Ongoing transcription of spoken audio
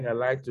I'd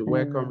like to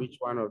welcome each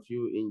one of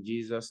you in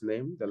Jesus'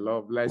 name. The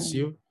Lord bless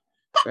you.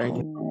 Thank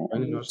you for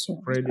joining us to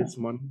pray this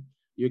morning.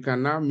 You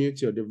can now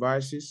mute your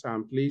devices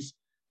and please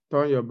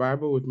turn your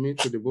Bible with me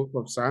to the book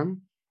of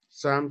Psalm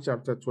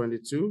chapter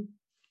 22.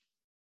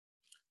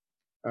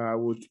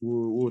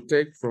 We'll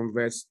take from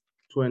verse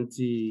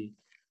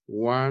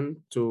 21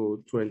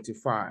 to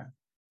 25.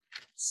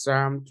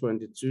 Psalm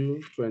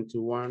 22,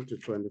 21 to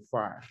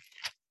 25.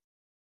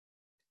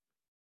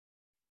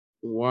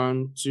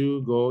 1,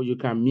 2, go. You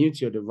can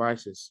mute your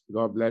devices.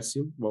 God bless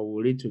you, but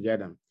we'll read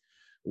together.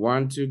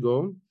 1, 2,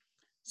 go.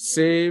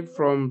 Save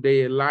from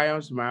the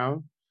lion's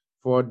mouth,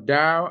 for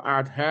thou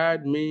art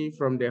heard me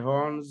from the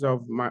horns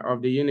of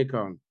the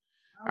unicorn.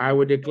 I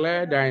will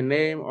declare thy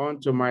name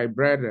unto my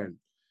brethren.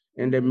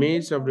 In the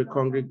midst of the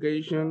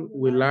congregation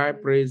will I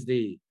praise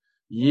thee.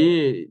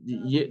 Ye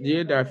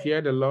that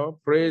fear the Lord,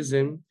 praise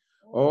him.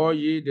 All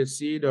ye the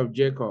seed of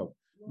Jacob,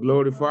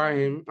 glorify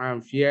him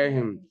and fear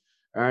him.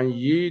 And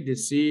ye the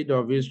seed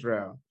of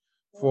Israel.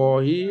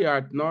 For he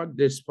hath not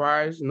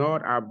despised nor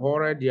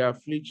abhorred the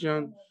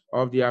affliction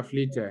of the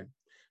afflicted,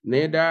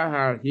 neither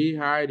hath he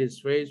hid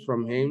his face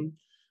from him.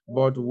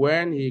 But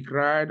when he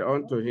cried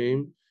unto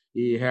him,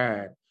 he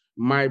heard.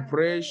 My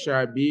praise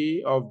shall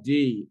be of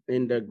thee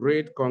in the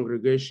great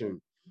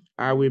congregation.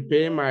 I will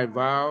pay my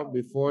vow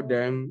before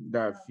them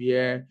that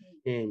fear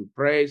him.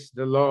 Praise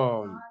the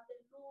Lord.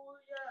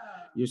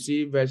 You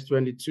see, verse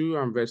 22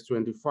 and verse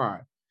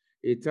 25,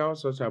 it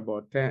tells us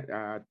about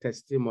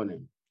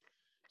testimony.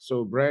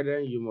 So,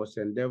 brethren, you must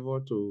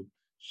endeavor to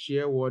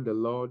share what the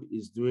Lord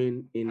is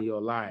doing in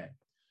your life.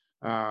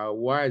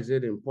 Why is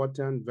it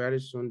important? Very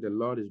soon, the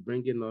Lord is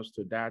bringing us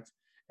to that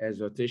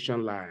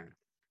exhortation line,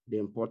 the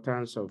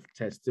importance of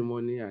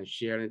testimony and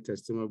sharing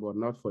testimony, but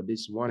not for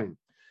this morning.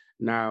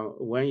 Now,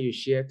 when you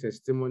share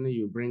testimony,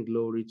 you bring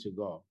glory to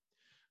God.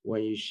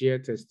 When you share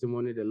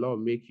testimony, the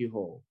Lord make you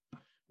whole.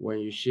 When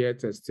you share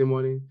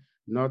testimony,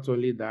 not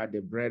only that,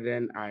 the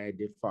brethren are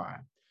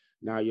edified.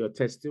 Now, your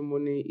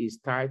testimony is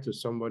tied to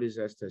somebody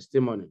else's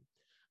testimony.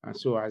 And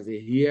so as they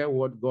hear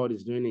what God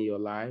is doing in your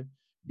life,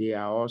 they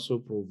are also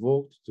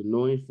provoked to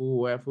knowing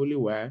fully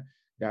well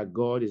that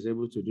God is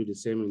able to do the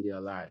same in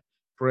their life.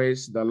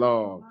 Praise the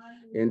Lord.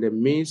 In the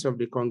midst of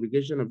the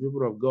congregation of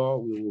people of God,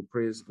 we will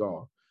praise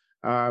God.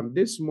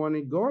 This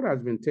morning, God has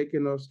been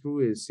taking us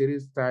through a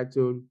series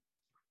titled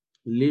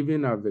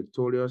Living a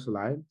Victorious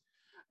Life.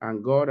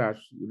 And God has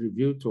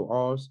revealed to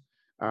us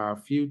a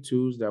few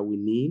tools that we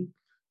need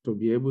to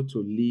be able to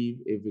live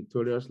a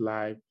victorious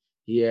life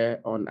here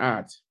on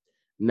earth.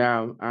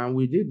 Now, and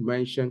we did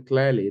mention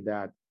clearly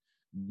that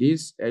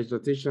this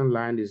exhortation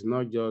line is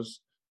not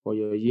just for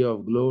your year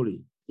of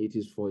glory, it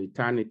is for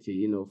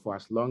eternity, for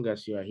as long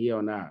as you are here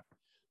on earth.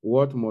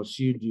 What must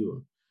you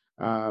do?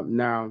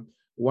 Now,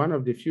 one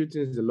of the few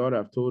things the Lord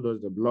have told us,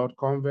 the blood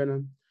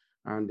covenant,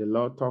 and the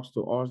Lord talks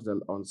to us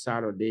on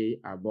Saturday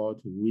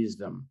about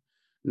wisdom.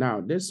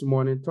 Now, this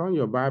morning, turn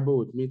your Bible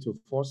with me to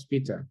 1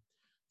 Peter.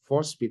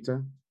 1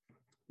 Peter,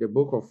 the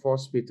book of 1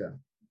 Peter.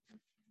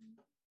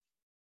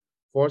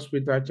 1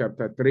 Peter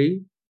chapter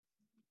 3.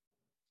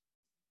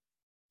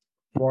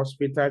 1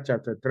 Peter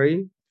chapter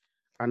 3.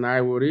 And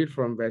I will read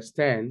from verse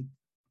 10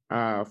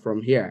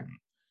 from here.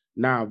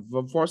 Now,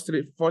 1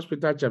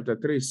 Peter chapter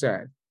 3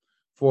 said,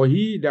 For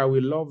he that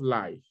will love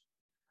life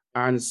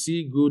and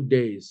see good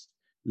days,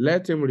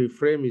 let him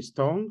refrain his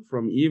tongue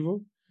from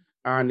evil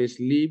and his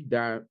lip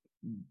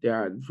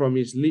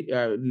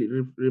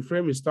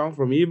refrain his tongue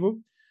from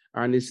evil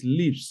and his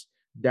lips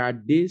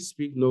that they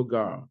speak no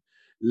guile.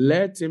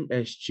 Let him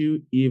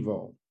eschew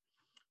evil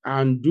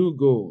and do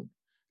good.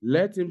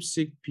 Let him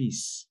seek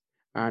peace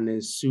and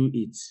ensue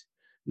it.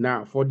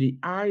 Now, for the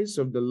eyes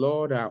of the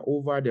Lord are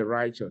over the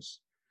righteous,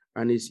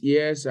 and his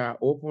ears are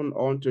open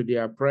unto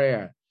their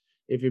prayer.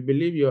 If you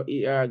believe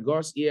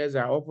God's ears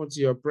are open to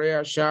your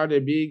prayer, shout a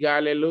big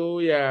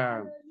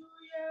hallelujah.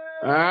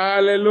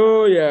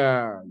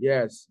 Hallelujah.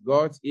 Yes,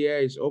 God's ear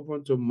is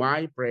open to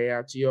my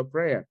prayer, to your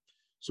prayer.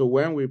 So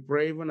when we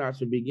pray, even as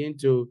we begin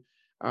to,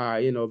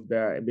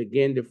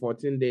 begin the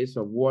 14 days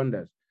of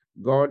wonders,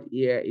 God's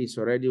ear is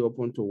already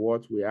open to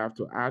what we have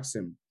to ask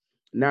him.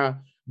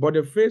 Now, but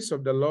the face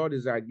of the Lord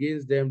is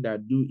against them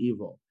that do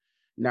evil.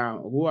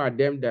 Now, who are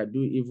them that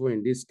do evil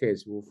in this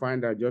case? We'll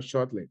find out just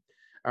shortly.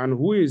 And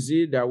who is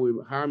it that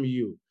will harm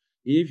you,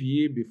 if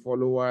ye be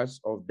followers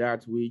of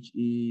that which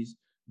is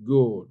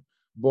good?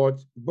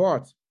 But,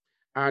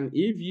 and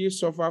if ye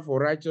suffer for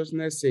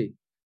righteousness' sake,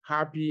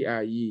 happy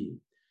are ye.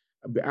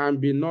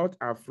 And be not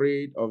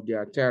afraid of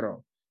their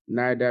terror,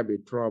 neither be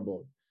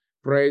troubled.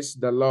 Praise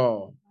the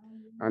Lord.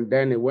 And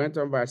then he went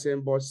on by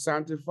saying, but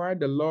sanctify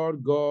the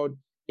Lord God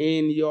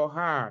in your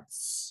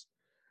hearts,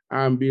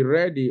 and be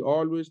ready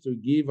always to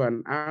give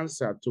an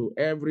answer to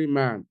every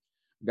man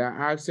that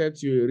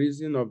asketh you a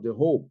reason of the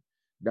hope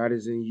that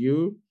is in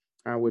you,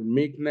 and with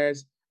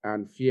meekness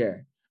and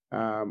fear.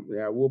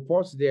 We'll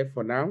pause there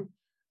for now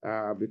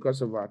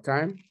because of our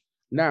time.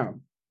 Now,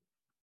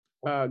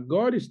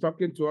 God is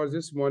talking to us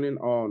this morning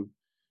on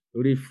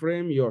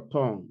reframe your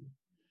tongue.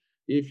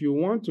 If you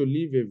want to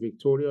live a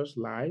victorious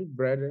life,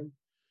 brethren,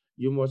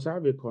 you must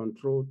have a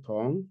controlled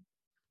tongue.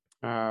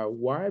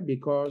 Why?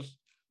 Because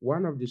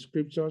one of the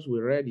scriptures we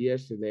read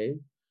yesterday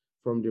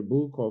from the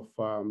book of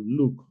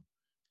Luke,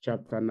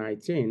 chapter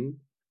 19,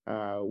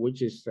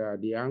 which is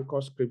the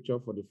anchor scripture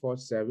for the fourth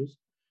service,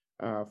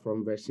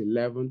 from verse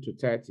 11 to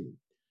 30.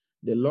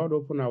 The Lord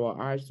opened our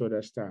eyes to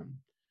understand.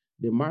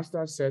 The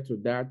master said to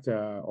that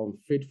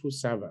unfaithful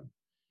servant,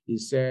 he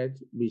said,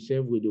 be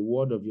said with the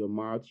word of your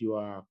mouth, you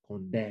are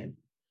condemned.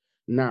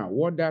 Now,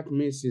 what that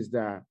means is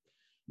that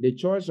the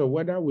choice of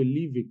whether we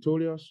live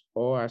victorious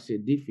or as a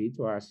defeat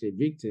or as a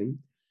victim,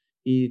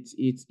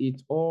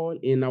 it's all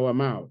in our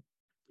mouth.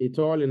 It's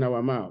all in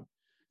our mouth.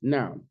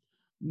 Now,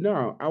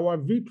 our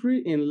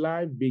victory in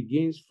life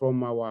begins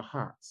from our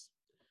hearts.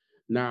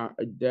 Now,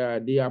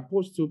 the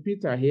Apostle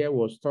Peter here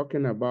was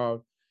talking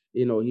about,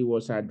 he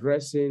was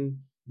addressing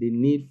the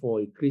need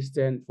for a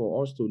Christian,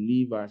 for us to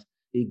live as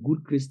a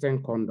good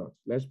Christian conduct.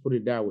 Let's put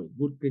it that way,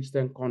 good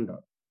Christian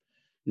conduct.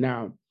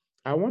 Now,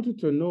 I want you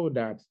to know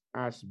that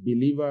as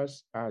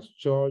believers, as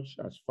church,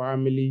 as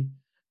family,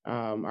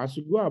 as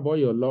you go about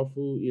your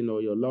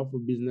lawful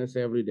business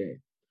every day,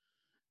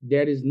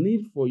 there is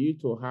need for you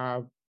to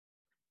have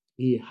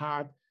a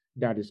heart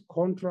that is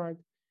contrite,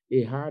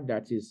 a heart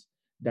that is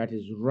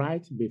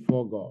right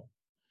before God.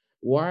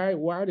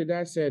 Why did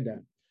I say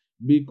that?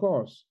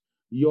 Because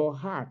your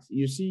heart,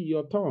 you see,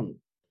 your tongue,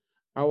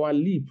 our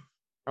lip,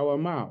 our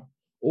mouth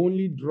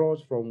only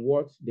draws from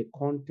what the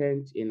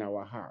content in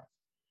our heart.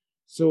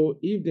 So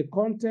if the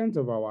content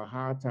of our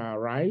heart are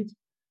right,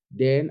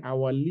 then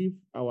our lip,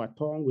 our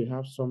tongue, we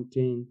have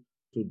something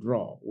to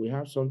draw. We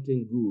have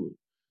something good,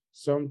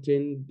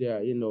 something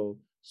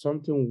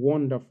something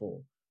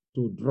wonderful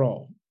to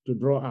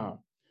draw out.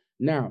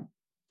 Now,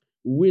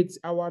 with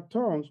our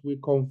tongues, we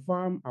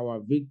confirm our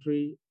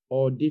victory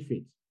or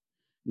defeat.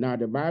 Now,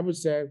 the Bible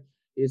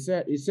it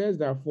says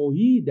that for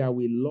he that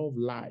will love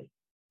life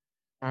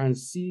and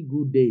see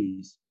good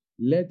days,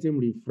 let him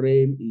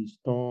refrain his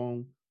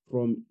tongue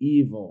from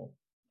evil.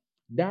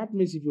 That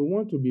means if you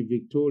want to be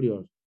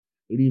victorious,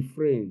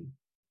 refrain,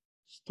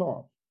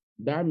 stop.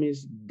 That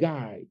means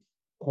guide,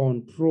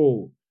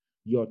 control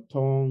your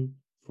tongue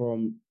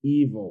from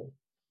evil.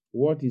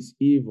 What is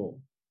evil?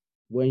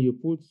 When you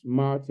put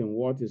mouth in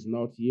what is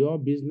not your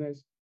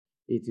business,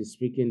 it is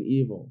speaking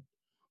evil.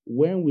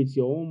 When with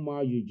your own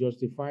mouth you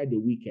justify the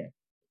wicked,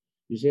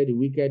 you say the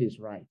wicked is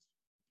right,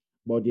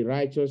 but the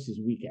righteous is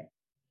wicked.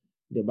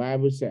 The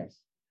Bible says,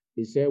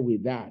 it said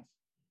with that,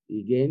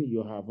 again,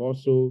 you have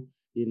also,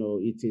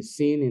 it's a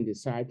sin in the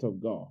sight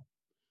of God.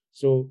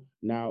 So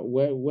now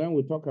when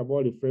we talk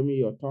about reframing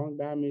your tongue,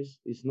 that means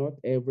it's not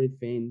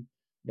everything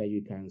that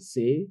you can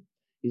say.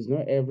 It's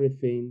not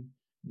everything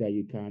that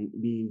you can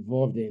be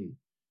involved in.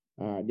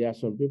 There are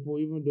some people,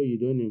 even though you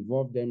don't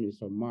involve them in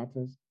some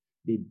matters,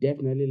 they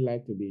definitely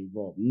like to be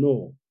involved.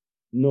 No,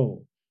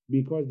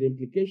 because the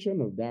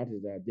implication of that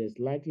is that there's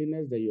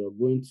likeliness that you're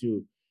going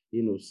to,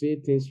 say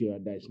things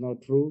that is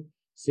not true,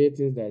 say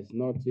things that is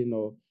not,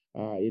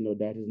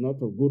 that is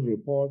not of good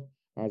report,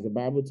 as the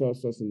Bible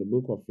tells us in the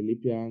book of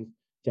Philippians,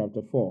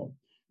 chapter 4.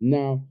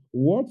 Now,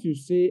 what you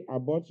say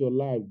about your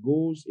life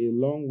goes a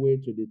long way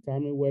to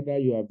determine whether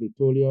you are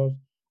victorious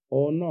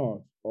or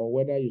not, or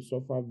whether you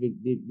suffer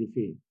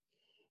defeat.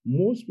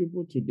 Most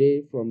people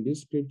today, from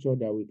this scripture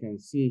that we can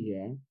see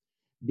here,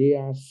 they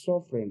are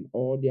suffering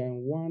or they are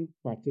in one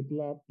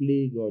particular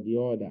plague or the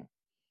other.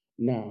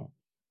 Now,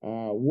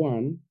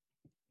 one,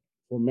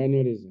 for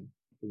many reasons.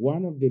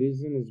 One of the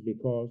reasons is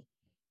because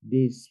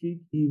they speak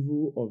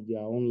evil of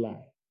their own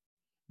life.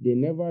 They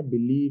never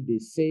believe, they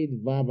say it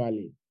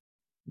verbally.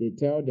 They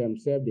tell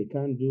themselves they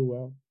can't do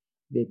well.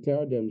 They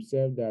tell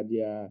themselves that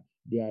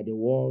they are the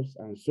worst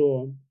and so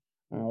on.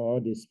 Or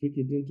they speak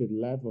it into the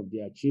life of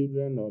their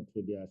children or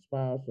to their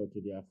spouse or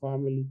to their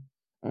family.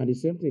 And the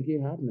same thing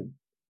keep happening.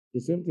 The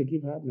same thing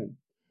keep happening.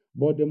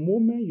 But the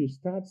moment you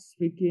start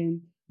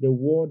speaking the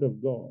word of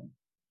God,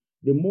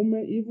 the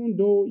moment, even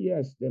though,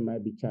 yes, there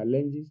might be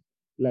challenges,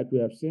 like we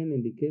have seen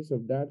in the case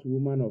of that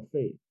woman of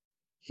faith,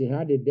 she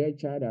had a dead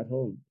child at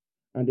home.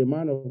 And the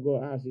man of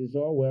God asked, is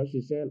all well?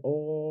 She said,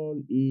 all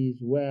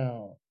is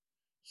well.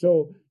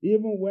 So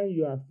even when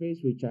you are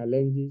faced with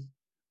challenges,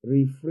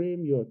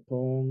 refrain your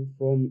tongue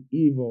from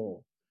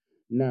evil.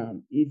 Now,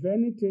 if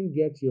anything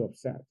gets you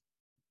upset,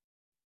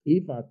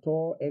 if at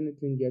all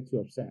anything gets you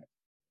upset,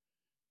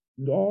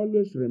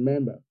 always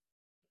remember,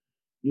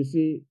 you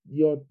see,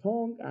 your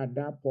tongue at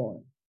that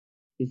point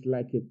is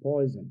like a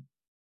poison.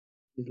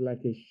 It's like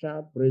a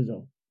sharp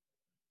razor.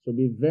 So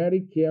be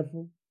very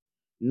careful.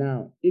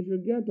 Now, if you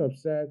get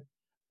upset,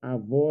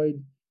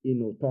 avoid,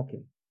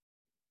 talking.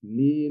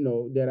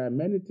 There are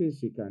many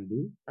things you can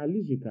do. At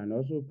least you can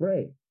also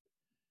pray.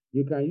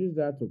 You can use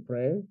that to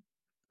pray.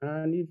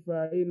 And if,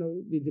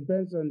 it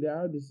depends on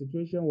how the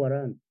situation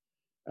warrants,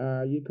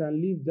 you can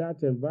leave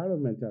that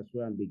environment as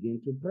well and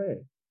begin to pray.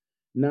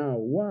 Now,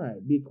 why?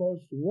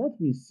 Because what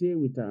we say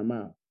with our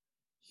mouth,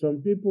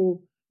 some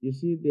people, you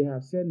see, they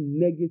have said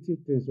negative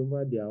things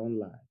over their own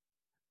life,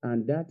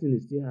 and that thing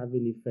is still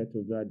having effect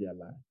over their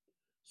life.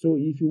 So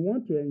if you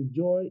want to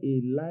enjoy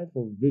a life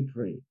of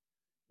victory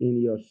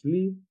in your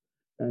sleep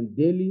and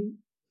daily,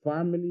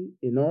 family,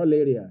 in all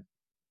areas,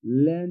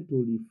 learn to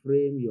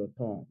reframe your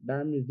tongue.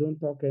 That means don't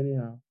talk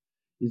anyhow.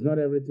 It's not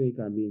everything you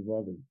can be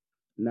involved in.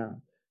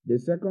 Now, the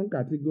second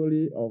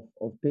category of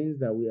things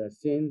that we are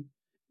seeing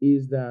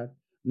is that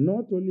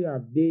not only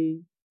have they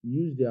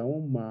used their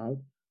own mouth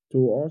to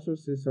also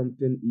say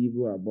something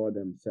evil about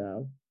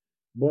themselves,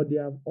 but they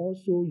have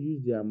also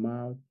used their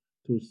mouth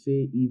to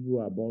say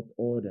evil about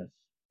others.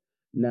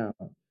 Now,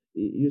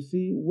 you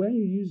see, when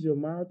you use your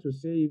mouth to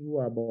say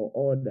evil about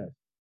others,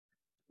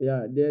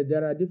 yeah,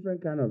 there are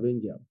different kind of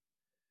angels.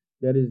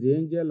 There is the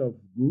angel of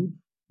good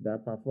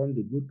that perform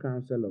the good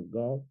counsel of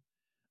God,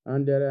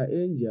 and there are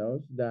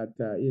angels that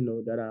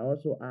that are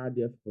also out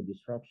there for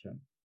destruction.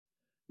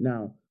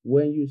 Now,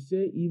 when you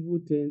say evil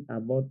things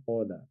about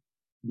others,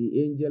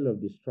 the angel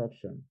of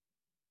destruction,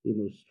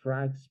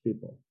 strikes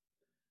people.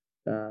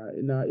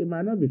 Now, it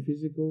might not be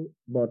physical,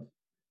 but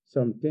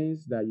some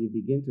things that you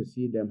begin to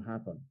see them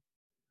happen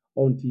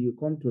until you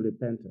come to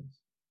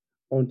repentance,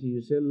 until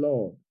you say,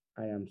 Lord,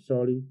 I am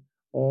sorry,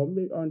 or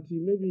until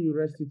maybe you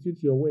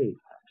restitute your way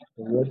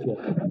for what you're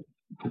doing.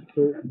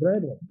 So,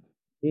 brethren,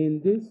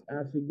 in this,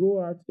 as you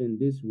go out in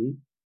this week,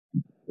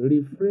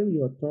 refrain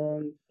your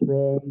tongue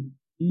from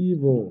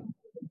evil.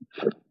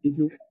 If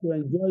you want to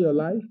enjoy your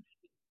life,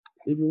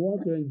 if you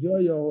want to enjoy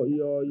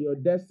your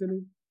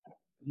destiny,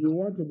 you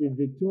want to be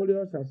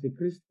victorious as a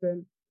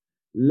Christian,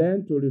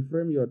 learn to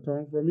refrain your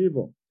tongue from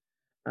evil.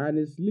 And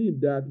it's lips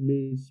that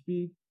may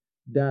speak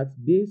that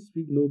they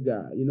speak no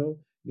guile.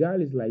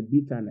 Guile is like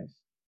bitterness.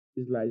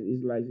 It's like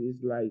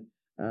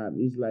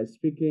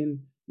speaking,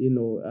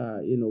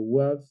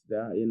 words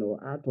that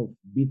out of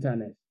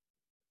bitterness.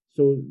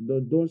 So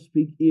don't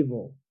speak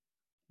evil.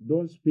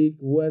 Don't speak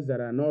words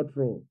that are not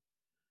true.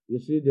 You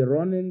see,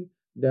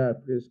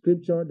 the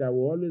scripture that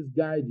will always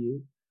guide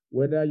you,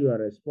 whether you are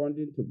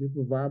responding to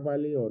people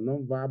verbally or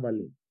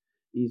non-verbally,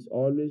 is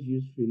always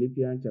use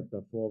Philippians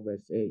chapter 4,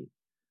 verse 8.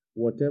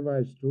 Whatever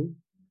is true,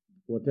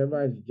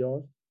 whatever is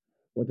just,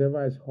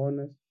 whatever is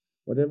honest,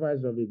 whatever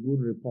is of a good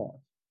report,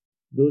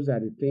 those are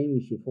the things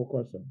we should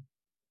focus on,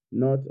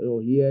 not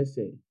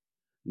hearsay.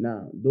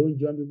 Now, don't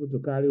join people to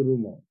carry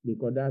rumor,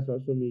 because that's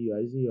also mean you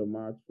are using your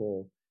mouth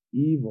for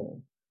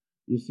evil.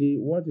 You see,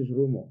 what is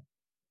rumor?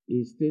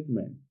 A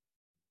statement,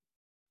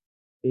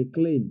 a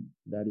claim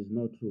that is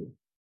not true,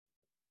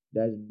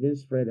 that has been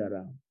spread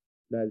around,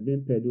 that has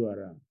been peddled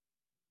around.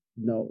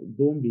 No,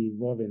 don't be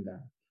involved in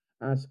that.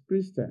 As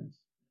Christians,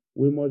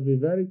 we must be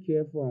very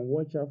careful and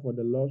watch out for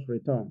the Lord's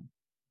return.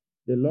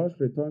 The Lord's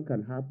return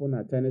can happen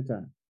at any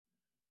time.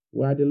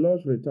 While the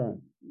Lord's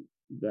return,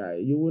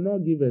 you will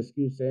not give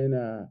excuse saying,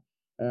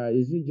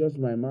 is it just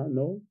my mouth?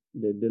 No,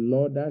 the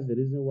Lord, that's the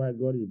reason why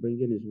God is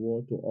bringing his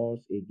word to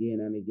us again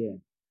and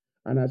again.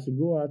 And as you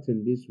go out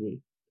in this way,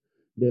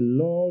 the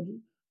Lord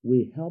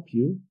will help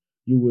you.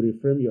 You will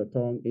refrain your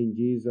tongue in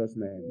Jesus'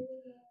 name.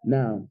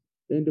 Now,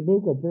 in the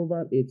book of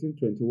Proverbs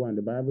 18:21,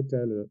 the Bible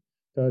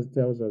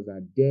tells us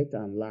that death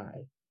and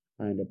life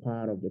are in the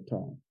power of the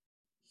tongue.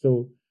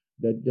 So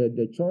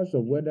the choice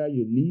of whether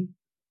you live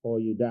or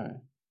you die,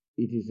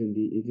 it is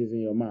in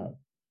your mouth.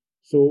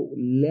 So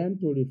learn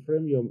to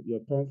refrain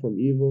your tongue from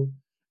evil.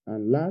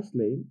 And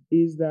lastly,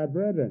 is that,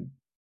 brethren,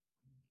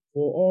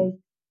 for us,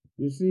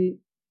 you see,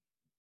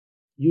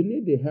 you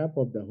need the help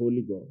of the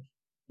Holy Ghost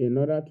in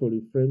order to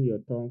refrain your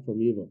tongue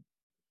from evil.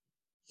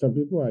 Some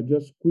people are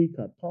just quick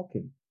at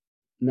talking.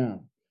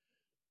 Now,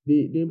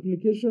 the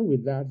implication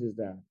with that is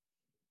that,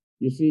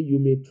 you see, you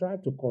may try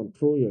to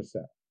control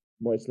yourself,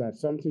 but it's like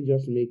something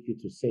just make you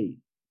to say it.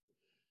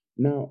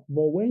 Now,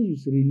 but when you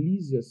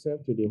release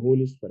yourself to the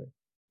Holy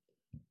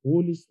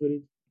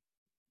Spirit,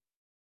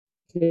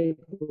 take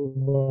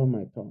over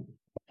my tongue.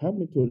 Help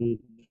me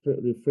to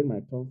refrain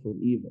my tongue from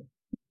evil.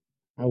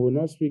 I will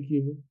not speak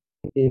evil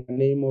in the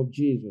name of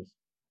Jesus.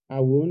 I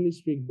will only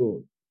speak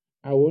good.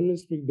 I will only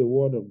speak the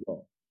word of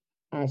God.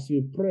 As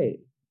you pray,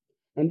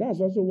 and that's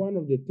also one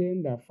of the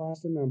things that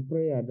fasting and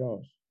prayer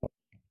does.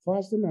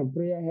 Fasting and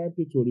prayer help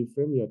you to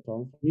refrain your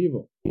tongue from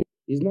evil.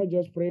 It's not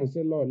just praying and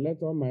say, Lord,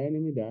 let all my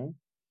enemy die.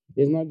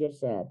 It's not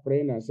just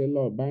praying and say,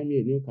 Lord, buy me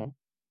a new car.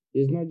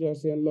 It's not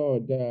just saying,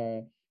 Lord,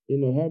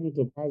 help me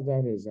to pass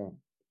that exam.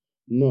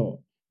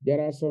 No,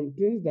 there are some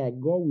things that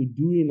God will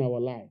do in our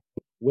life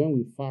when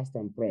we fast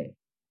and pray.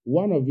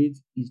 One of it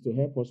is to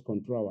help us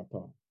control our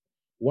tongue.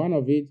 One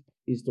of it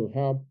is to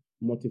help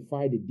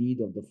mortify the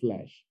deed of the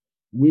flesh,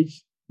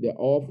 which the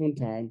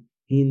oftentimes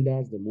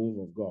hinders the move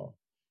of God.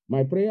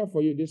 My prayer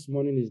for you this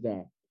morning is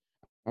that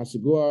as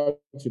you go out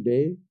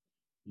today,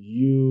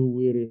 you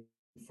will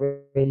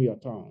refrain your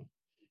tongue.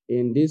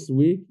 In this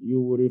week,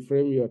 you will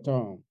refrain your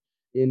tongue.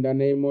 In the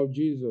name of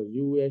Jesus,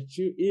 you will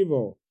eschew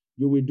evil,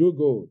 you will do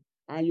good,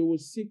 and you will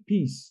seek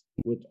peace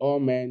with all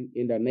men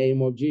in the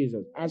name of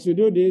Jesus. As you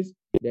do this,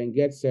 then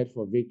get set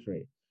for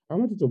victory. I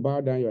want you to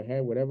bow down your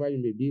head, wherever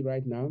you may be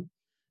right now.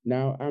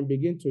 Now, and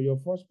begin to your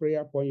first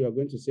prayer point. You are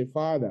going to say,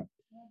 Father,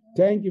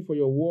 thank you for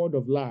your word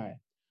of life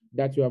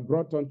that you have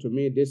brought unto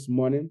me this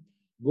morning.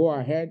 Go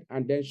ahead,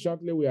 and then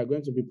shortly we are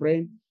going to be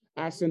praying,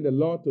 asking the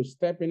Lord to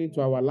step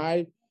into our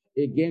life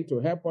again to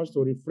help us to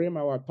reframe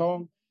our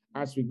tongue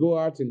as we go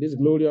out in this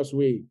glorious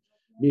way.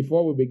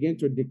 Before we begin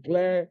to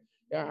declare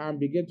and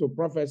begin to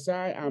prophesy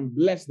and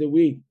bless the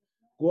week,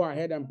 go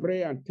ahead and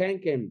pray and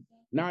thank Him.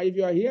 Now, if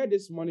you are here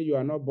this morning, you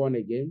are not born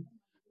again,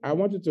 I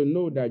want you to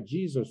know that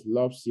Jesus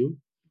loves you.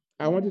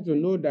 I want you to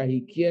know that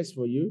He cares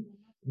for you.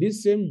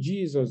 This same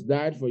Jesus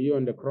died for you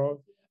on the cross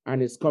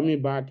and is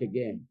coming back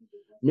again.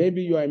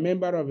 Maybe you are a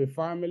member of a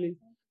family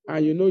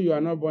and you know you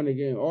are not born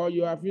again, or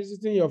you are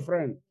visiting your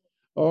friend,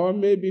 or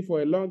maybe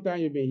for a long time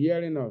you've been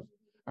hearing us.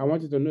 I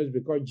want you to know it's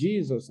because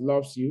Jesus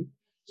loves you.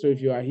 So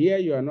if you are here,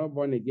 you are not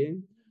born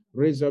again,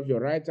 raise up your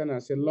right hand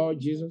and say, Lord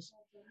Jesus,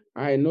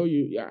 I know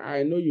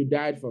you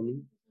died for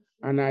me,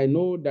 and I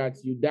know that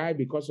you died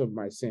because of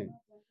my sin.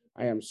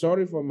 I am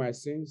sorry for my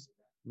sins.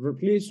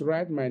 Please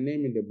write my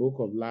name in the book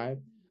of life.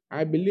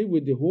 I believe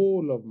with the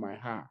whole of my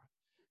heart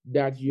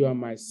that you are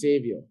my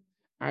Savior.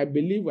 I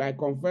believe, I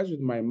confess with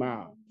my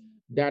mouth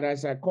that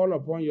as I call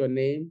upon your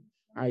name,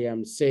 I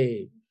am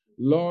saved.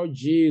 Lord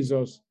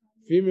Jesus,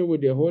 fill me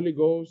with the Holy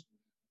Ghost,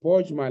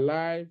 purge my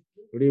life,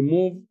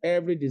 remove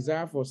every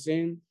desire for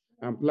sin,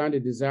 and plant the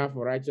desire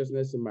for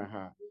righteousness in my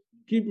heart.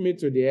 Keep me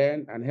to the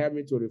end and help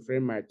me to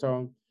refrain my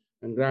tongue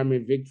and grant me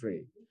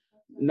victory.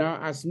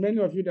 Now, as many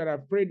of you that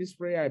have prayed this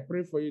prayer, I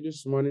pray for you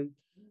this morning.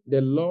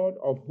 The Lord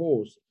of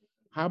hosts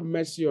have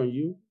mercy on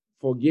you,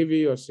 forgive you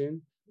your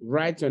sin,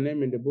 write your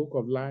name in the book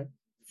of life,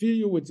 fill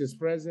you with His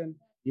presence.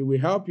 He will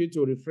help you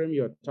to reframe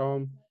your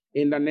tongue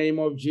in the name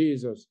of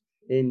Jesus.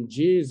 In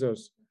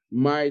Jesus'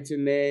 mighty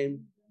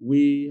name,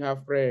 we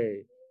have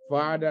prayed.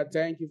 Father,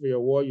 thank you for your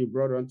word you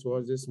brought unto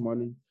us this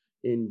morning.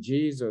 In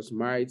Jesus'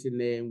 mighty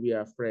name, we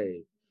have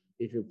prayed.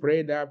 If you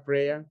pray that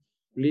prayer,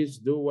 please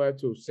do well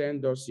to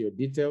send us your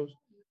details,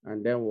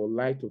 and then we'll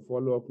like to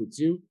follow up with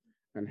you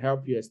and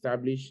help you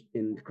establish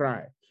in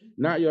Christ.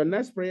 Now, your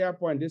next prayer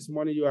point this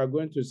morning, you are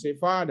going to say,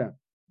 Father,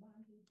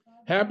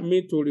 help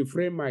me to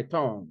refrain my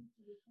tongue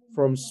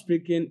from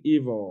speaking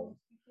evil.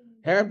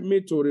 Help me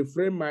to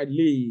refrain my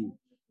lips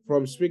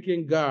from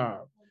speaking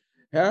God.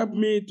 Help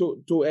me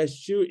to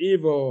eschew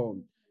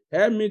evil.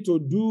 Help me to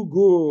do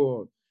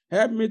good.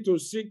 Help me to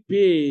seek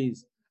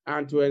peace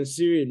and to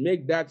ensue it.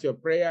 Make that your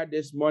prayer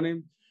this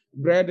morning.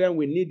 Brethren,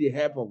 we need the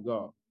help of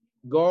God.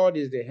 God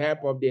is the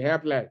help of the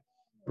helpless.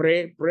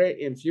 Pray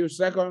in few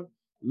seconds.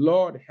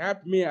 Lord,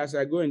 help me as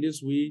I go in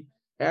this week.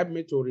 Help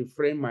me to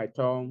refrain my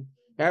tongue.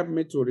 Help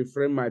me to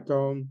refrain my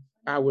tongue.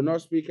 I will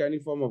not speak any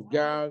form of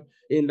God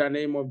in the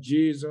name of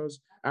Jesus.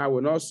 I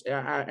will not,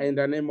 in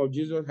the name of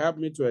Jesus, help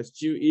me to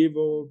eschew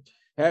evil.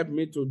 Help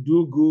me to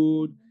do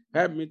good.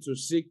 Help me to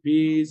seek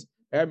peace.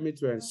 Help me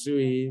to ensue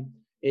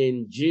it.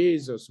 In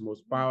Jesus'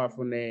 most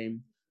powerful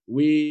name,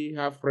 we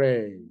have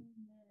prayed.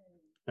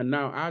 And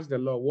now ask the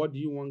Lord, what do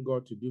you want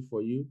God to do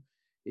for you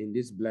in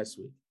this blessed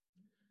week?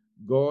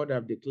 God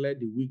have declared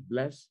the week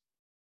blessed,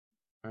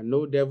 and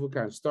no devil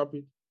can stop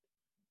it.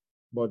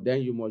 But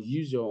then you must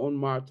use your own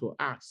mouth to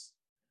ask,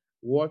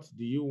 what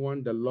do you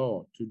want the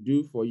Lord to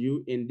do for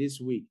you in this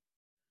week?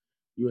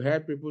 You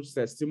heard people's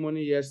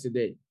testimony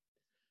yesterday.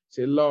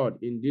 Say, Lord,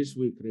 in this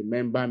week,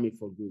 remember me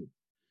for good.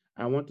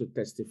 I want to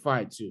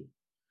testify too.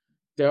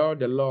 Tell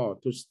the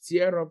Lord to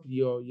stir up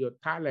your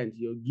talent,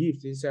 your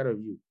gift inside of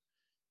you.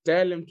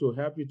 Tell Him to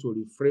help you to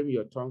reframe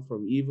your tongue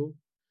from evil.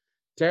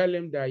 Tell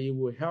Him that He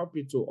will help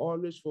you to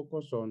always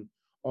focus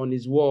on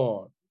His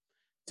word.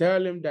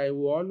 Tell Him that He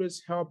will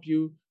always help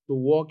you to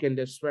walk in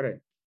the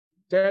Spirit.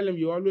 Tell Him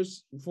you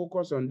always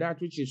focus on that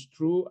which is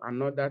true and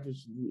not that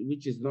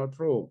which is not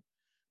true.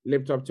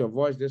 Lift up your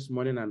voice this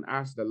morning and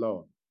ask the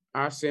Lord.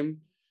 Ask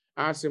Him.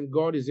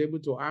 God is able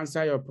to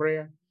answer your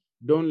prayer.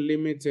 Don't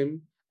limit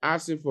Him.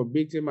 Ask Him for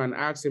victim and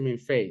ask Him in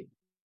faith.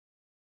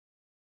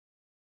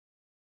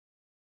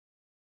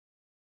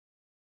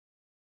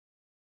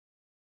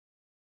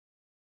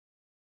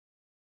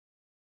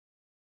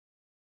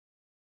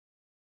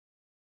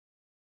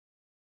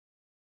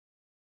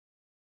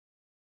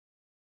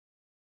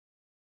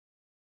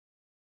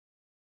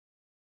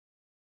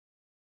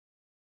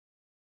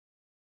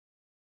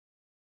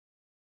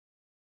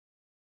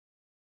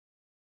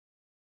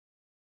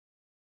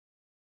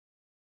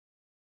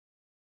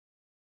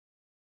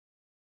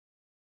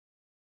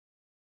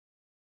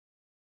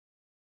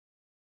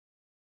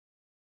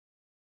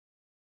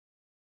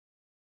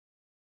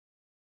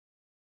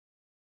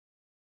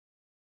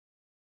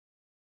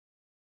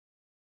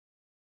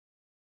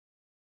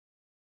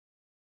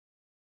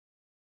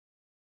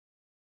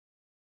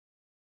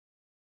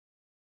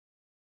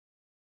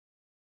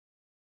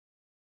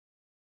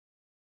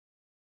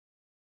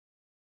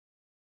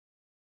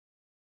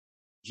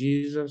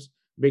 Jesus,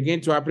 begin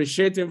to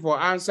appreciate Him for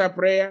answer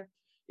prayer.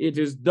 It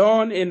is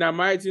done in the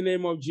mighty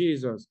name of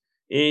Jesus.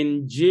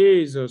 In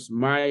Jesus'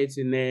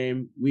 mighty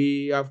name,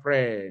 we have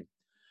prayed.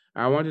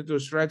 I want you to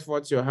stretch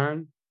forth your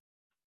hand.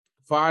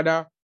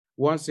 Father,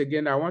 once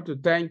again, I want to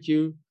thank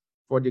you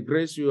for the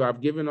grace you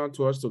have given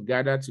unto us to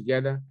gather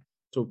together,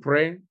 to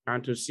pray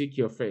and to seek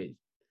your face.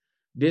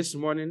 This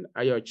morning,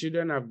 your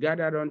children have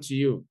gathered unto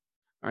you,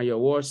 and your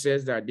word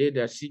says that they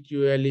that seek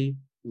you early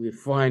will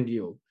find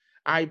you.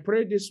 I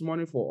pray this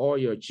morning for all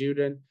your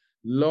children.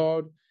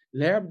 Lord,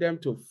 help them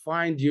to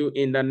find you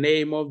in the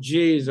name of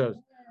Jesus.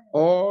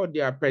 All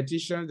their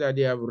petitions that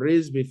they have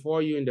raised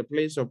before you in the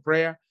place of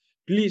prayer,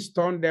 please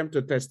turn them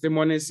to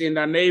testimonies in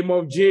the name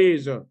of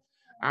Jesus.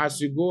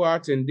 As you go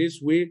out in this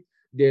week,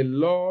 the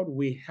Lord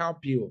will help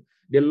you.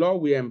 The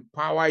Lord will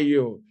empower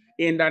you.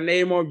 In the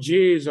name of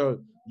Jesus,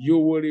 you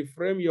will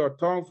refrain your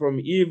tongue from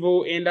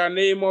evil in the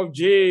name of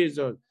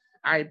Jesus.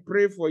 I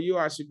pray for you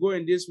as you go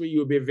in this week,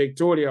 you'll be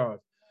victorious.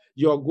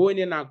 Your going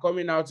in and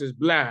coming out is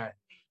blessed.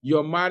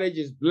 Your marriage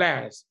is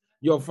blessed.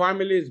 Your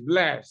family is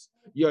blessed.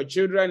 Your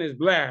children is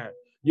blessed.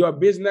 Your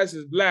business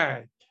is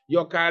blessed.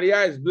 Your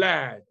career is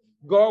blessed.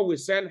 God will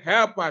send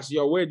helpers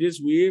your way this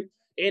week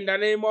in the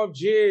name of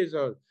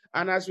Jesus.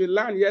 And as we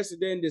learned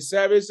yesterday in the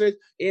services,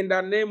 in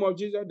the name of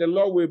Jesus, the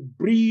Lord will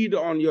breathe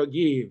on your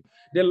gift.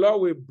 The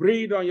Lord will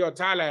breathe on your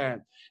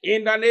talent.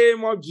 In the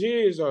name of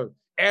Jesus,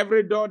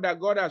 every door that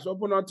God has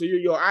opened unto you,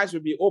 your eyes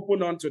will be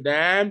opened unto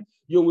them.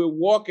 You will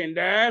walk in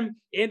them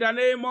in the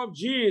name of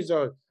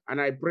Jesus. And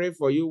I pray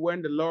for you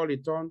when the Lord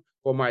returns,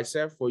 for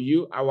myself, for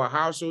you, our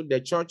household, the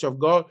church of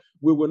God,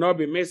 we will not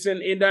be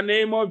missing in the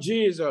name of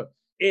Jesus.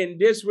 In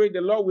this week,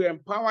 the Lord will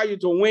empower you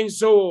to win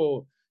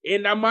souls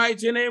in the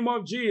mighty name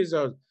of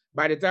Jesus.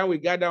 By the time we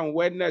gather on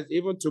Wednesday,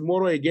 even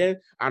tomorrow again,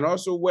 and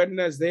also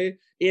Wednesday,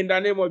 in the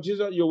name of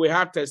Jesus, you will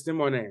have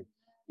testimony.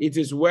 It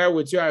is well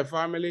with you and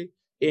family.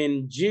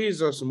 In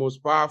Jesus' most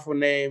powerful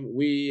name,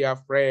 we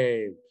have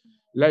prayed.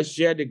 Let's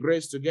share the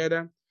grace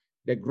together.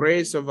 The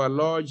grace of our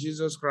Lord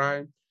Jesus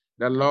Christ,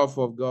 the love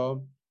of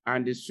God,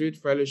 and the sweet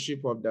fellowship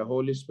of the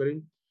Holy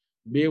Spirit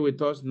be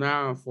with us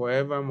now and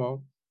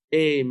forevermore.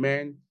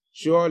 Amen.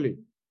 Surely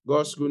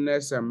God's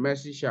goodness and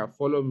mercy shall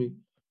follow me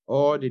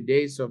all the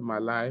days of my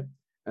life,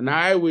 and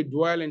I will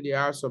dwell in the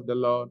house of the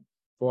Lord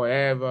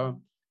forever.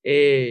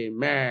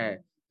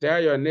 Amen.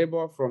 Tell your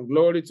neighbor, from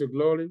glory to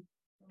glory.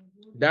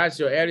 That's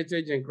your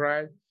heritage in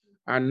Christ,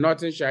 and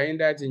nothing shall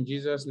hinder it in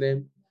Jesus'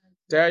 name.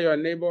 Tell your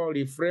neighbor,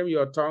 refrain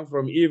your tongue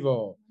from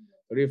evil.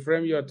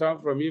 Refrain your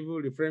tongue from evil.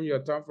 Refrain your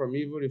tongue from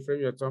evil. Refrain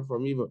your tongue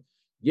from evil.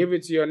 Give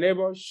it to your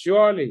neighbor.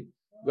 Surely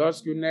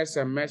God's goodness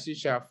and mercy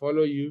shall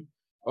follow you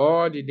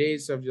all the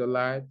days of your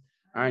life,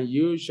 and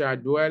you shall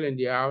dwell in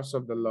the house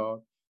of the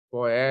Lord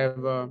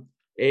forever.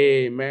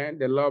 Amen.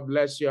 The Lord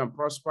bless you and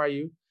prosper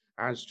you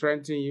and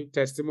strengthen you.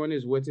 Testimony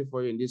is waiting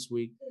for you in this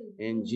week. In Jesus'